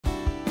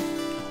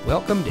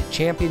Welcome to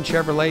Champion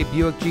Chevrolet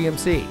Buick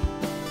GMC.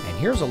 And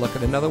here's a look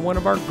at another one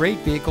of our great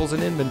vehicles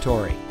in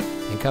inventory.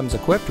 It comes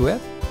equipped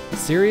with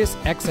Sirius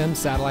XM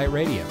satellite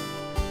radio,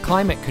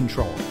 climate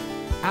control,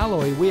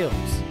 alloy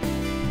wheels,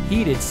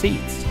 heated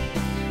seats,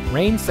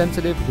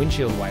 rain-sensitive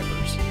windshield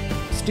wipers,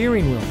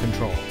 steering wheel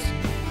controls,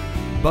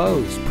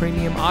 Bose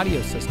premium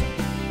audio system,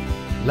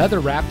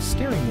 leather-wrapped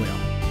steering wheel,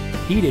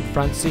 heated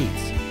front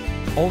seats,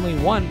 only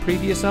one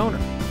previous owner,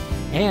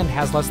 and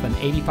has less than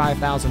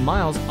 85,000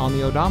 miles on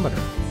the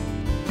odometer.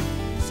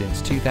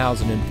 Since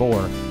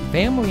 2004,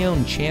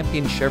 family-owned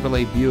Champion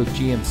Chevrolet Buick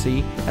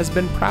GMC has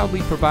been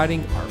proudly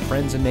providing our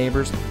friends and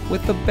neighbors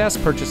with the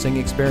best purchasing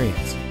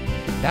experience.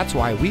 That's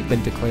why we've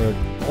been declared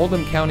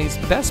Oldham County's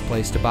best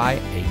place to buy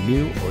a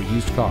new or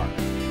used car.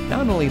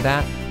 Not only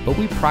that, but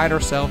we pride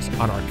ourselves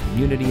on our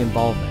community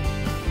involvement.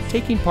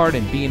 Taking part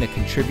in being a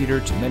contributor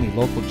to many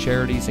local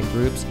charities and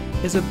groups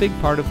is a big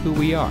part of who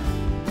we are.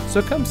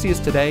 So come see us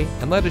today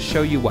and let us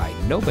show you why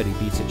nobody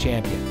beats a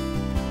champion.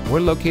 We're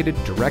located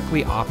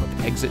directly off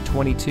of Exit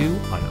 22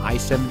 on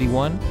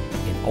I-71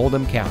 in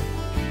Oldham County.